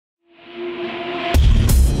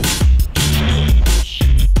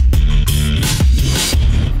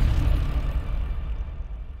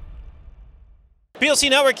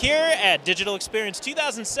PLC Network here at Digital Experience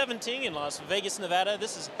 2017 in Las Vegas, Nevada.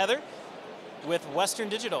 This is Heather with Western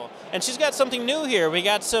Digital, and she's got something new here. We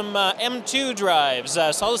got some M.2 drives,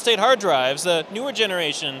 solid-state hard drives, the newer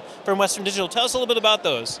generation from Western Digital. Tell us a little bit about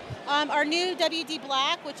those. Our new WD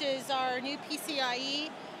Black, which is our new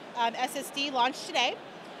PCIe SSD, launched today.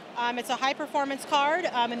 It's a high-performance card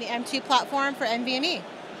in the M.2 platform for NVMe.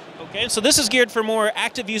 Okay, so this is geared for more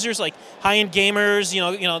active users, like high-end gamers, you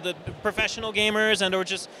know, the professional gamers, and or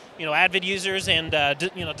just avid users and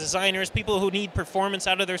designers, people who need performance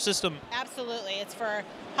out of their system. Absolutely, it's for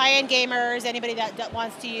high-end gamers, anybody that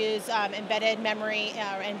wants to use embedded memory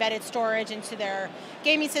or embedded storage into their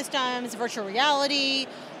gaming systems, virtual reality.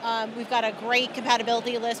 We've got a great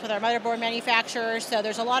compatibility list with our motherboard manufacturers, so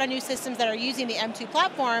there's a lot of new systems that are using the M.2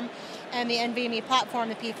 platform and the NVMe platform,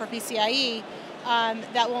 the P for PCIe.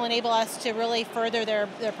 That will enable us to really further their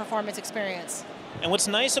performance experience. And what's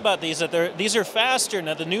nice about these is that these are faster.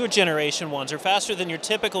 Now the newer generation ones are faster than your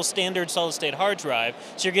typical standard solid-state hard drive,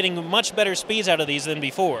 so you're getting much better speeds out of these than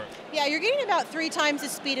before. Yeah, you're getting about 3 times the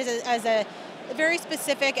speed as a very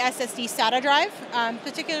specific SSD SATA drive,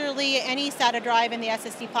 particularly any SATA drive in the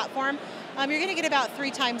SSD platform. You're going to get about 3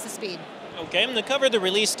 times the speed. Okay, and to cover the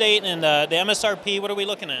release date and the MSRP, what are we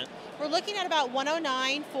looking at? We're looking at about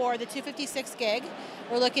 $109 for the 256 gig.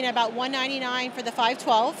 We're looking at about $199 for the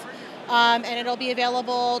 512, and it'll be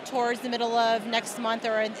available towards the middle of next month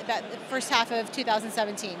or the first half of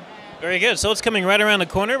 2017. Very good. So it's coming right around the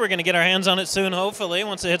corner. We're going to get our hands on it soon, hopefully,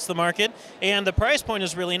 once it hits the market. And the price point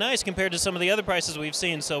is really nice compared to some of the other prices we've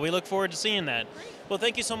seen, so we look forward to seeing that. Well,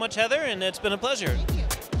 thank you so much, Heather, and it's been a pleasure. Thank you.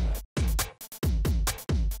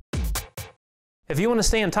 If you want to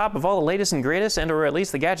stay on top of all the latest and greatest, and or at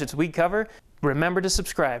least the gadgets we cover, remember to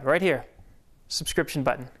subscribe right here. Subscription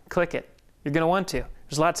button. Click it. You're going to want to.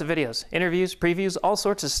 There's lots of videos, interviews, previews, all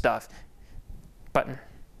sorts of stuff. Button.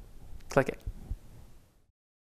 Click it.